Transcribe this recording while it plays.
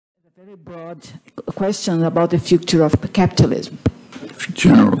very broad question about the future of capitalism.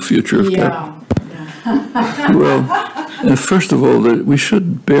 General future of capitalism. Well, first of all, we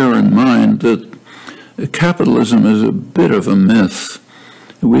should bear in mind that capitalism is a bit of a myth.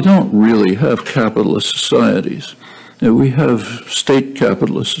 We don't really have capitalist societies. We have state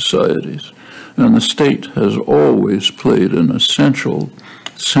capitalist societies, and the state has always played an essential,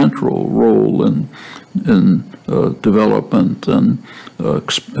 central role in development and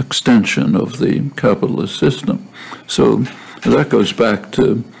extension of the capitalist system. So that goes back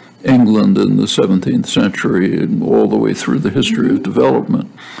to England in the 17th century and all the way through the history of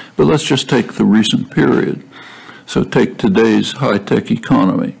development. But let's just take the recent period. So take today's high-tech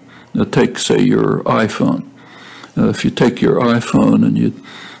economy. Now take, say, your iPhone. If you take your iPhone and you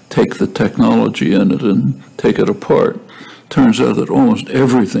take the technology in it and take it apart, turns out that almost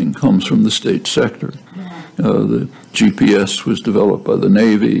everything comes from the state sector. The GPS was developed by the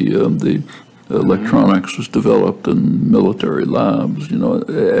Navy, the electronics was developed in military labs,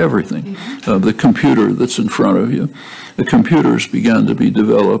 everything. The computer that's in front of you. The computers began to be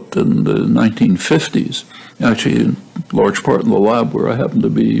developed in the 1950s, actually in large part in the lab where I happened to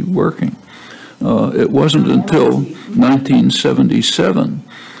be working. It wasn't until 1977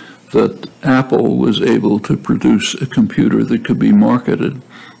 that Apple was able to produce a computer that could be marketed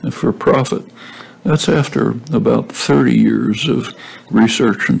for profit. That's after about 30 years of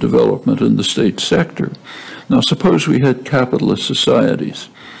research and development in the state sector. Now, suppose we had capitalist societies.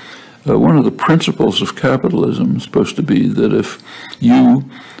 One of the principles of capitalism is supposed to be that if you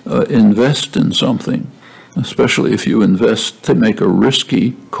invest in something, especially if you invest to make a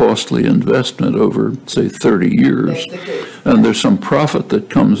risky, costly investment over, say, 30 years, and there's some profit that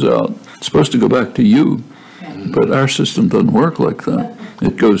comes out, it's supposed to go back to you. But our system doesn't work like that.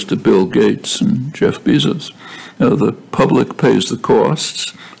 It goes to Bill Gates and Jeff Bezos. The public pays the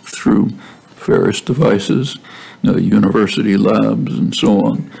costs through various devices, university labs and so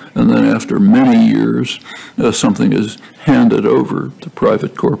on. And then after many years, something is handed over to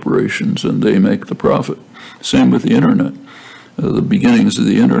private corporations and they make the profit. Same with the internet. The beginnings of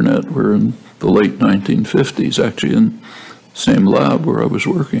the internet were in the late 1950s, actually in the same lab where I was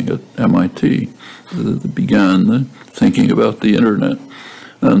working at MIT. That began thinking about the internet,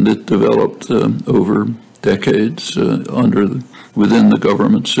 and it developed over decades within the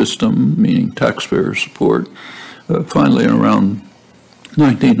government system, meaning taxpayer support. Finally, around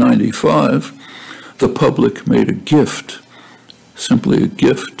 1995, the public made a gift, simply a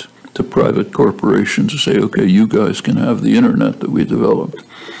gift to private corporations to say, okay, you guys can have the internet that we developed.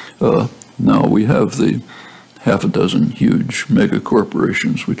 Now we have the half a dozen huge mega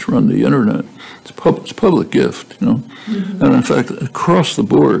corporations which run the internet. It's a public gift, And in fact, across the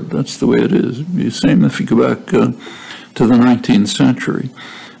board, that's the way it is. The same if you go back to the 19th century,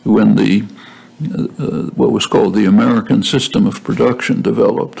 when what was called the American system of production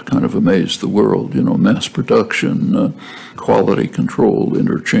developed, kind of amazed the world. Mass production, quality control,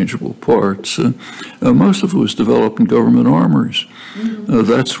 interchangeable parts. Most of it was developed in government armories.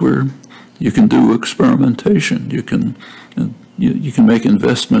 That's where you can do experimentation. You can make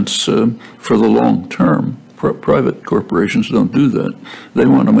investments for the long term. Private corporations don't do that. They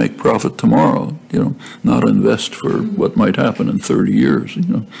want to make profit tomorrow. Not invest for what might happen in 30 years.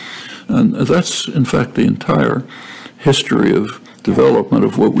 And that's in fact the entire history of development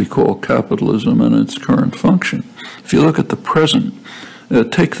of what we call capitalism and its current function. If you look at the present,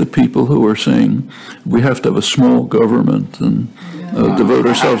 take the people who are saying we have to have a small government and devote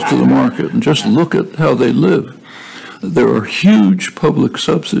ourselves to the market, and just look at how they live. There are huge public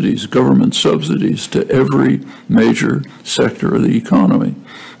subsidies, government subsidies to every major sector of the economy,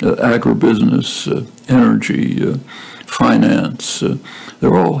 agribusiness, energy, finance.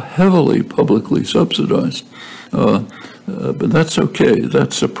 They're all heavily publicly subsidized. But that's okay.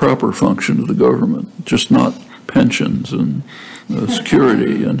 That's a proper function of the government, just not pensions and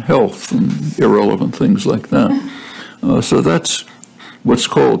security and health and irrelevant things like that. So that's what's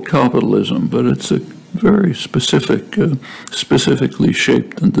called capitalism, but it's a very specifically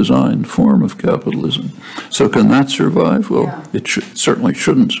shaped and designed form of capitalism. So can that survive? Well, it certainly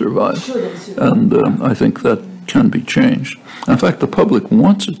shouldn't survive. And I think that can be changed. In fact, the public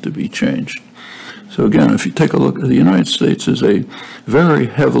wants it to be changed. So again, if you take a look, the United States is a very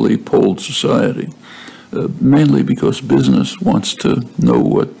heavily polled society, mainly because business wants to know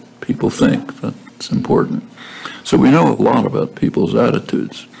what people think. That's important. So we know a lot about people's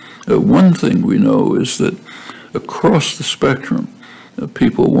attitudes. One thing we know is that across the spectrum,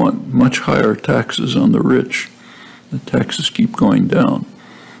 people want much higher taxes on the rich. The taxes keep going down.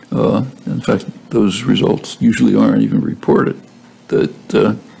 In fact, those results usually aren't even reported.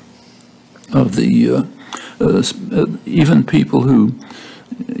 That of the even people who,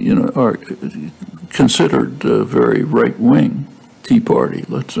 are considered very right-wing, Tea Party,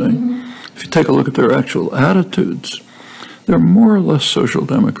 let's say. If you take a look at their actual attitudes, they're more or less social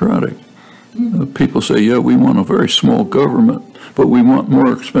democratic. People say, yeah, we want a very small government, but we want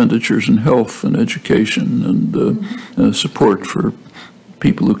more expenditures in health and education and support for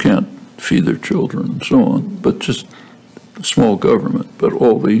people who can't feed their children and so on, but just small government, but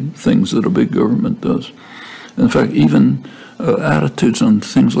all the things that a big government does. In fact, even attitudes on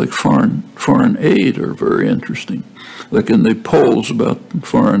things like foreign aid are very interesting. Like in the polls about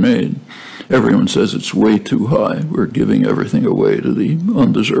foreign aid, everyone says it's way too high. We're giving everything away to the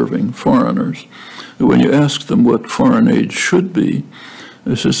undeserving foreigners. And when you ask them what foreign aid should be,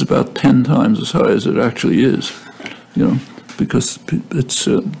 this is about 10 times as high as it actually is, because it's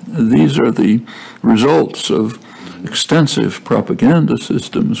these are the results of extensive propaganda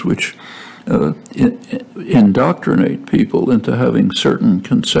systems which indoctrinate people into having certain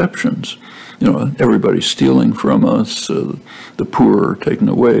conceptions. Everybody's stealing from us, the poor are taken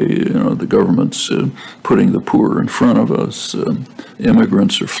away, the government's putting the poor in front of us,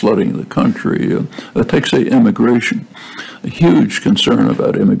 immigrants are flooding the country. Take, say, immigration. A huge concern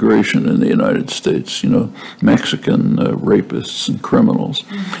about immigration in the United States, Mexican rapists and criminals.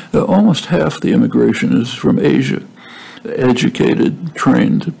 Almost half the immigration is from Asia. Educated,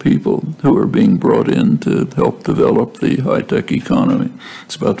 trained people who are being brought in to help develop the high-tech economy.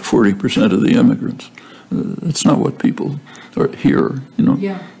 It's about 40% of the immigrants. It's not what people are hear,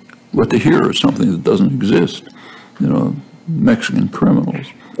 Yeah. What they hear is something that doesn't exist, Mexican criminals.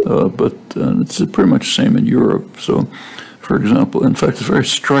 But it's pretty much the same in Europe. So, for example, in fact, it's very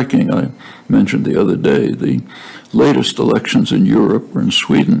striking. I mentioned the other day the latest elections in Europe were in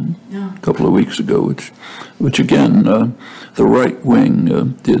Sweden a couple of weeks ago, which again, the right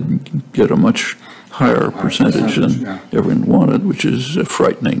wing did get a much higher percentage than everyone wanted, which is a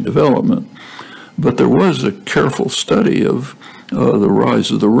frightening development. But there was a careful study of the rise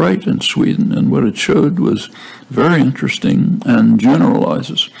of the right in Sweden, and what it showed was very interesting and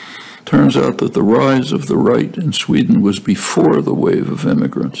generalizes. Turns out that the rise of the right in Sweden was before the wave of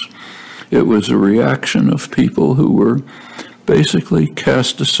immigrants. It was a reaction of people who were basically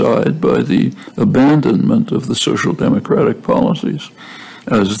cast aside by the abandonment of the social democratic policies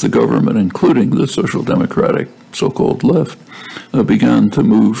as the government, including the social democratic so-called left, began to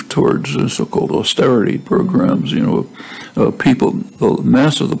move towards so-called austerity programs. People, the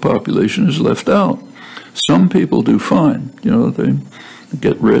mass of the population is left out. Some people do fine. They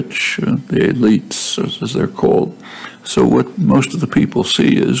get rich, the elites, as they're called. So what most of the people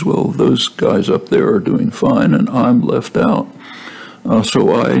see is, well, those guys up there are doing fine and I'm left out.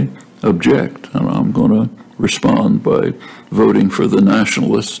 So I object, and I'm going to respond by voting for the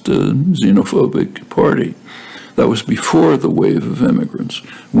nationalist, xenophobic party. That was before the wave of immigrants.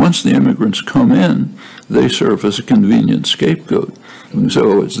 Once the immigrants come in, they serve as a convenient scapegoat. And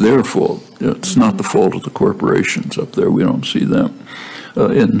so it's their fault. It's not the fault of the corporations up there. We don't see them.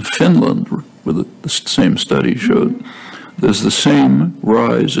 In Finland, where the same study showed, there's the same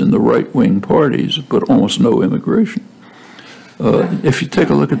rise in the right-wing parties, but almost no immigration. If you take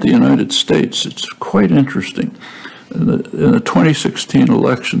a look at the United States, it's quite interesting. In the 2016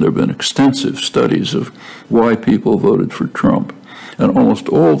 election, there have been extensive studies of why people voted for Trump. And almost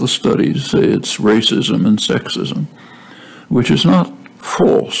all the studies say it's racism and sexism, which is not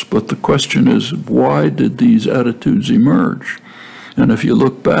false, but the question is, why did these attitudes emerge? And if you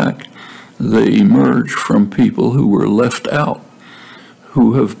look back, they emerge from people who were left out,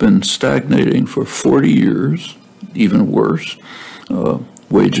 who have been stagnating for 40 years, even worse,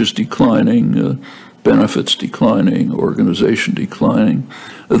 wages declining, benefits declining, organization declining.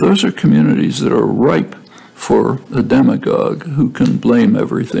 Those are communities that are ripe for a demagogue who can blame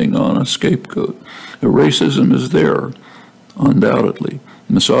everything on a scapegoat. Racism is there, undoubtedly.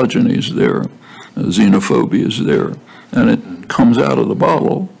 Misogyny is there. Xenophobia is there. And it comes out of the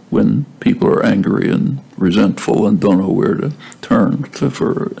bottle when people are angry and resentful and don't know where to turn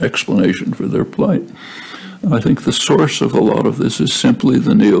for explanation for their plight. I think the source of a lot of this is simply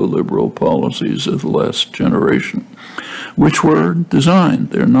the neoliberal policies of the last generation, which were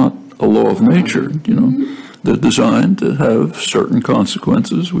designed. They're not a law of nature, They're designed to have certain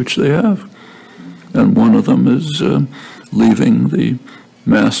consequences, which they have. And one of them is leaving the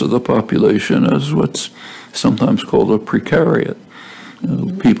mass of the population as what's sometimes called a precariat.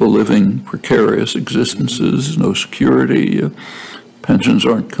 People living precarious existences, no security, pensions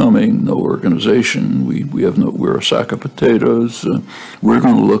aren't coming, no organization, we're a sack of potatoes. We're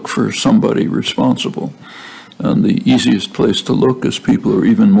going to look for somebody responsible. And the easiest place to look is people are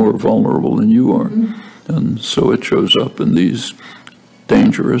even more vulnerable than you are. And so it shows up in these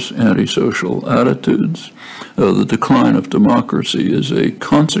dangerous antisocial attitudes. The decline of democracy is a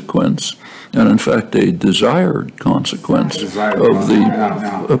consequence, and in fact a desired consequence of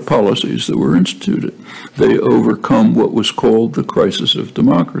the policies that were instituted. They overcome what was called the crisis of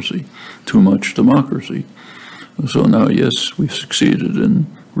democracy, too much democracy. So now, yes, we've succeeded in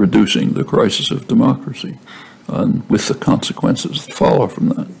reducing the crisis of democracy, with the consequences that follow from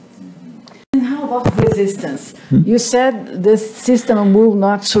that. And how about resistance? You said the system will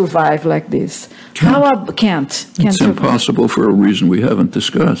not survive like this. Can't it's survive. impossible for a reason we haven't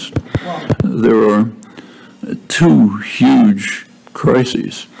discussed. There are two huge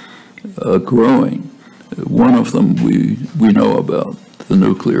crises growing. One of them we know about, the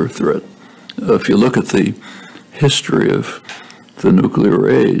nuclear threat. If you look at the history of the nuclear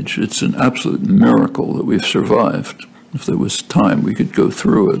age, it's an absolute miracle that we've survived. If there was time, we could go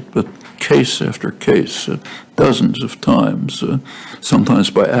through it, but case after case, dozens of times, sometimes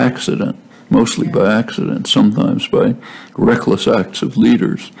by accident, mostly by accident, sometimes by reckless acts of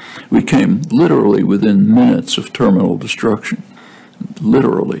leaders. We came literally within minutes of terminal destruction,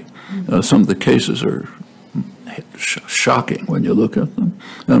 literally. Some of the cases are shocking when you look at them,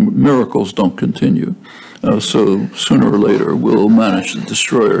 and miracles don't continue. So sooner or later, we'll manage to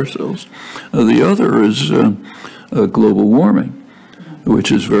destroy ourselves. The other is global warming,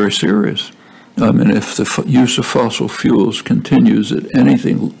 which is very serious. I mean, if the use of fossil fuels continues at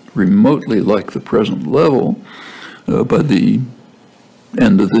anything remotely like the present level, by the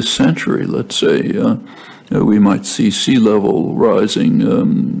end of this century, let's say, we might see sea level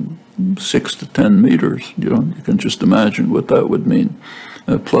rising 6 to 10 meters. You know, you can just imagine what that would mean.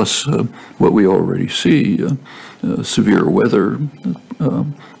 Plus what we already see, severe weather,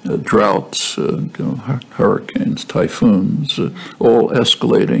 droughts, hurricanes, typhoons, all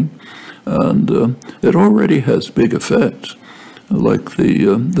escalating. And it already has big effects, like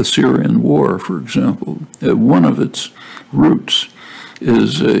the Syrian war, for example. One of its roots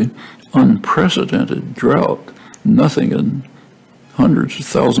is an unprecedented drought, nothing in hundreds of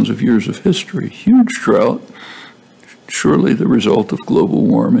thousands of years of history, huge drought, surely the result of global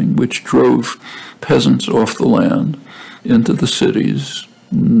warming, which drove peasants off the land into the cities,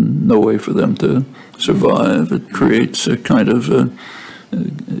 no way for them to survive. It creates a kind of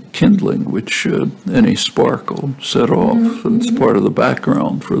kindling, which any spark will set off. It's part of the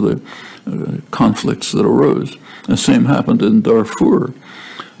background for the conflicts that arose. The same happened in Darfur.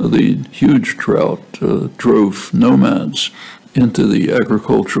 The huge drought drove nomads into the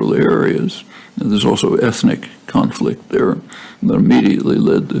agricultural areas. There's also ethnic conflict there that immediately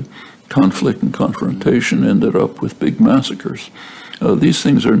led to conflict and confrontation, ended up with big massacres. These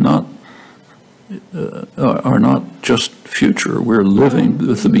things are not just future. We're living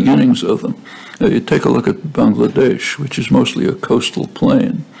with the beginnings of them. You take a look at Bangladesh, which is mostly a coastal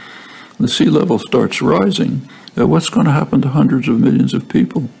plain. The sea level starts rising. What's going to happen to hundreds of millions of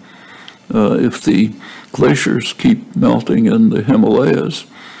people? If the glaciers keep melting in the Himalayas,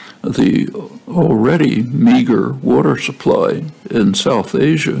 the already meager water supply in South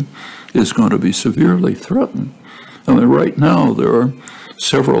Asia is going to be severely threatened. I mean, right now there are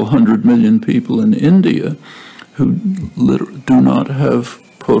several 100 million people in India who do not have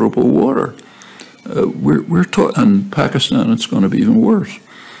potable water. In Pakistan, it's going to be even worse.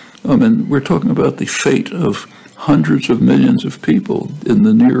 I mean, we're talking about the fate of hundreds of millions of people in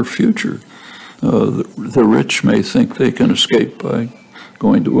the near future. The rich may think they can escape by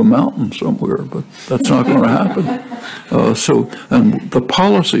going to a mountain somewhere, but that's not going to happen. And the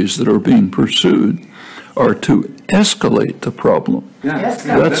policies that are being pursued are to escalate the problem.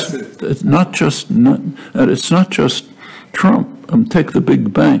 It's not just Trump. Take the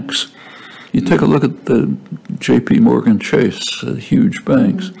big banks. You take a look at the J.P. Morgan Chase, huge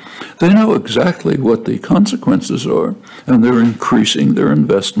banks. They know exactly what the consequences are, and they're increasing their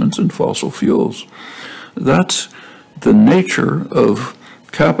investments in fossil fuels. That's the nature of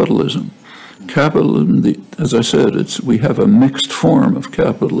capitalism. Capitalism, as I said, we have a mixed form of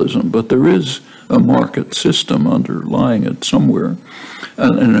capitalism, but there is a market system underlying it somewhere.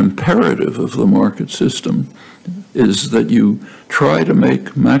 And an imperative of the market system is that you try to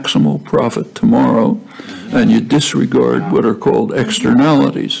make maximal profit tomorrow, and you disregard what are called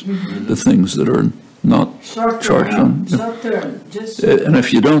externalities, the things that are not charged on. And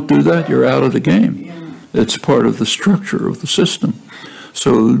if you don't do that, you're out of the game. It's part of the structure of the system.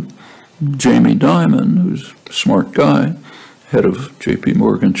 So Jamie Dimon, who's a smart guy, head of J.P.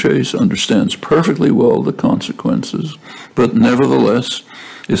 Morgan Chase, understands perfectly well the consequences, but nevertheless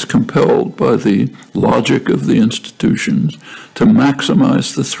is compelled by the logic of the institutions to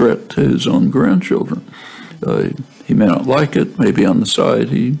maximize the threat to his own grandchildren. He may not like it. Maybe on the side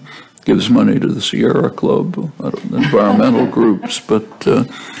he gives money to the Sierra Club, environmental groups, but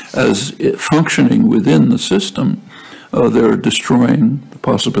functioning within the system, they're destroying the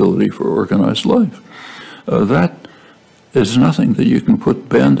possibility for organized life. That is nothing that you can put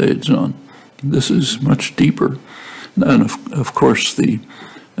Band-Aids on. This is much deeper. And of course, the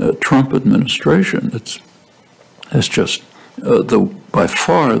Trump administration, it's just by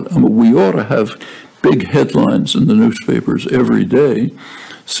far, we ought to have big headlines in the newspapers every day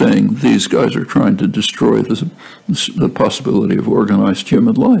saying these guys are trying to destroy the possibility of organized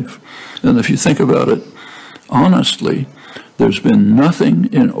human life. And if you think about it honestly, there's been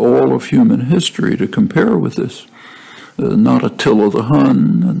nothing in all of human history to compare with this. Not Attila the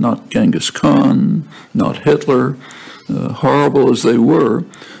Hun, not Genghis Khan, not Hitler. Horrible as they were,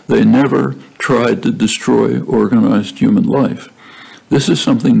 they never tried to destroy organized human life. This is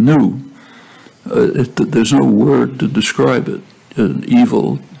something new. There's no word to describe it.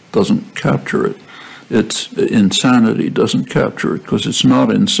 Evil doesn't capture it. It's insanity doesn't capture it because it's not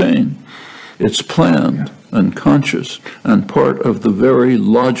insane. It's planned and conscious and part of the very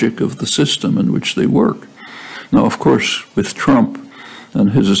logic of the system in which they work. Now, of course, with Trump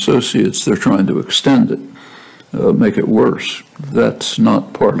and his associates, they're trying to extend it, make it worse. That's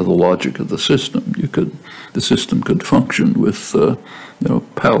not part of the logic of the system. The system could function with,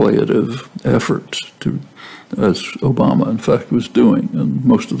 palliative efforts as Obama, in fact, was doing, and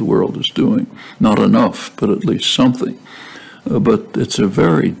most of the world is doing. Not enough, but at least something. But it's a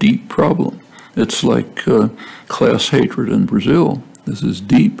very deep problem. It's like class hatred in Brazil. This is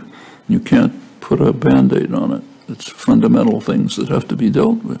deep. You can't put a Band-Aid on it. It's fundamental things that have to be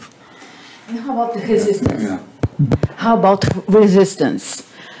dealt with. And how about the resistance? Yeah. How about resistance?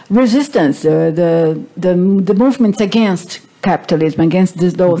 Resistance, the movements against capitalism, against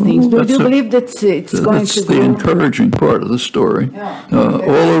those things. Do you believe that it's going to That's the encouraging part of the story. Yeah.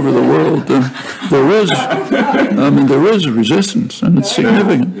 All over the world, there is resistance, and it's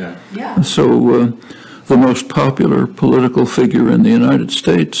significant. Yeah. So the most popular political figure in the United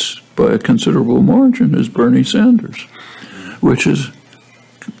States by a considerable margin is Bernie Sanders, which is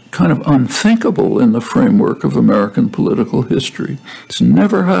kind of unthinkable in the framework of American political history. It's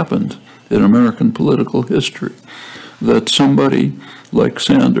never happened in American political history that somebody like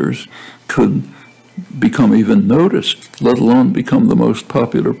Sanders could become even noticed, let alone become the most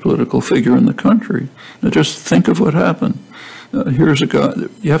popular political figure in the country. Now just think of what happened. Here's a guy,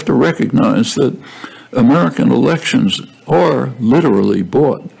 you have to recognize that American elections are literally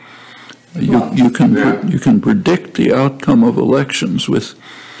bought. You can predict the outcome of elections with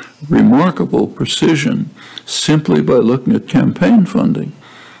remarkable precision simply by looking at campaign funding,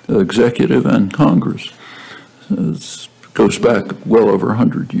 executive and Congress. It goes back well over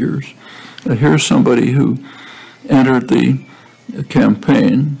 100 years. Here's somebody who entered the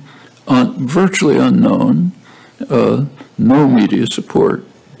campaign virtually unknown, no media support,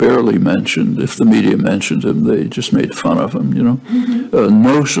 barely mentioned. If the media mentioned him, they just made fun of him,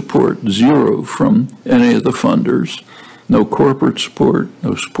 no support, zero from any of the funders, no corporate support,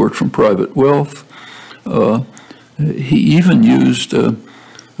 no support from private wealth. He even used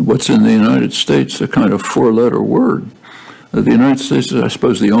what's in the United States a kind of four-letter word. The United States is, I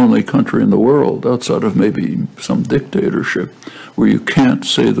suppose, the only country in the world, outside of maybe some dictatorship, where you can't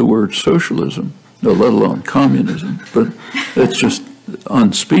say the word socialism, let alone communism. But it's just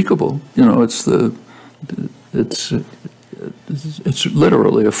unspeakable. It's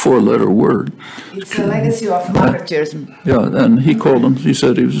literally a four-letter word. It's a legacy of martyrism. Yeah, and he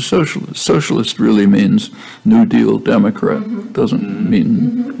said he was a socialist. Socialist really means New Deal Democrat. Mm-hmm. Doesn't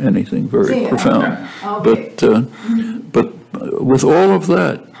mean anything very profound. Okay. But with all of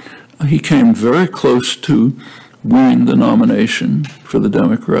that, he came very close to winning the nomination for the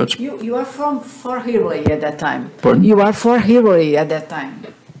Democrats. You are for Hillary at that time. Pardon? You are for Hillary at that time.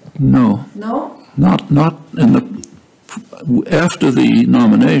 No. No? Not in the after the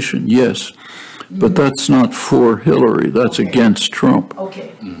nomination, yes, but that's not for Hillary. That's against Trump.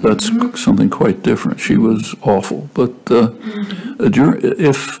 Okay. That's something quite different. She was awful. But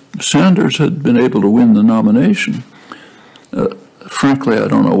if Sanders had been able to win the nomination, frankly, I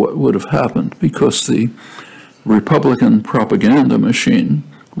don't know what would have happened, because the Republican propaganda machine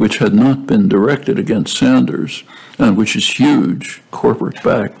which had not been directed against Sanders, and which is huge,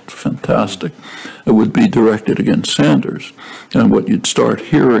 corporate-backed, fantastic, it would be directed against Sanders. And what you'd start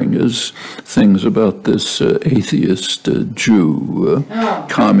hearing is things about this atheist Jew,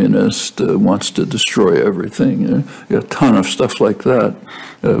 communist, wants to destroy everything, a ton of stuff like that.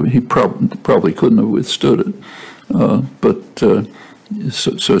 He probably couldn't have withstood it.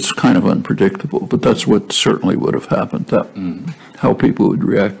 So it's kind of unpredictable, but that's what certainly would have happened. How people would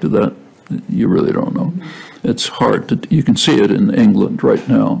react to that, you really don't know. It's hard to, you can see it in England right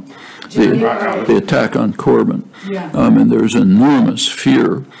now, the attack on Corbyn. And there's enormous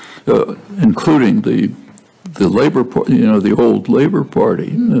fear, including the Labour Party, the old Labour Party,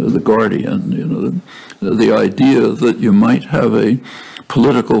 the Guardian, the idea that you might have a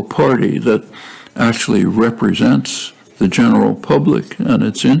political party that actually represents the general public and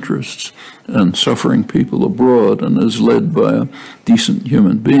its interests and suffering people abroad and is led by a decent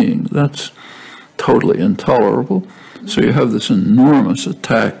human being. That's totally intolerable. So you have this enormous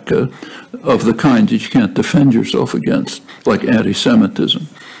attack of the kind that you can't defend yourself against, like anti-Semitism.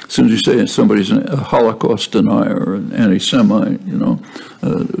 As soon as you say somebody's a Holocaust denier or an anti-Semite,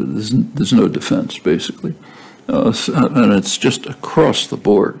 there's no defense, basically. And it's just across the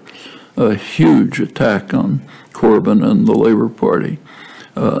board, a huge attack on Corbyn and the Labour Party.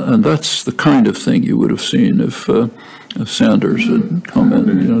 And that's the kind of thing you would have seen if Sanders had come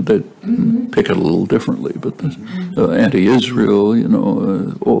in. They'd pick it a little differently, but anti-Israel,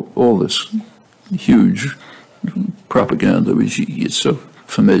 all this huge propaganda, which is so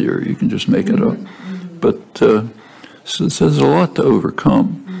familiar, you can just make it up. But so there's a lot to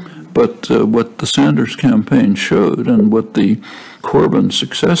overcome. But what the Sanders campaign showed and what the Corbyn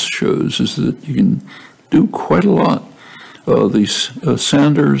success shows is that you can do quite a lot. These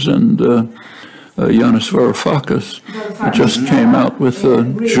Sanders and Yanis Varoufakis just came out with a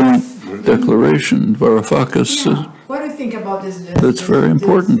joint declaration. Varoufakis, what do you think about this? That's very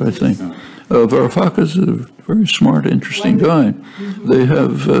important, I think. Varoufakis is a very smart, interesting guy. They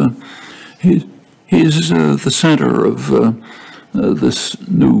have, he's the center of this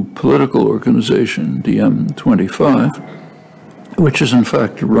new political organization, DiEM25, which is in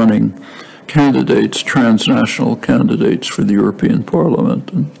fact running candidates, transnational candidates for the European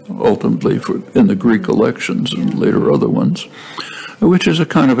Parliament and ultimately in the Greek elections and later other ones, which is a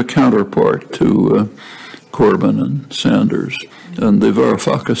kind of a counterpart to Corbyn and Sanders. And the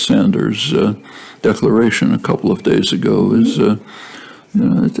Varoufakis-Sanders declaration a couple of days ago is,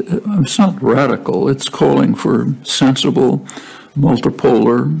 it's not radical. It's calling for sensible,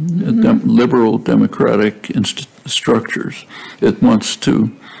 multipolar, liberal democratic structures. It wants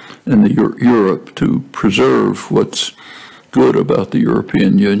to, in Europe, to preserve what's good about the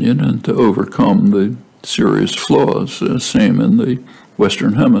European Union and to overcome the serious flaws, same in the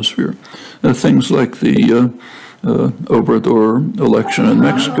Western Hemisphere. Things like the Obrador election in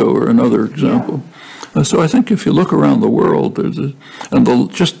Mexico are another example. So I think if you look around the world, there's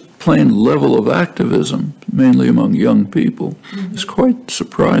just plain level of activism, mainly among young people, is quite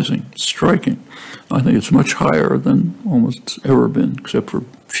surprising, striking. I think it's much higher than almost ever been, except for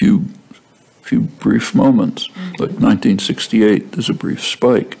few brief moments. Like 1968, there's a brief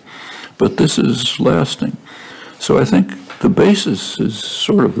spike. But this is lasting. So I think the basis is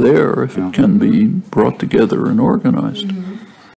sort of there if it can be brought together and organized.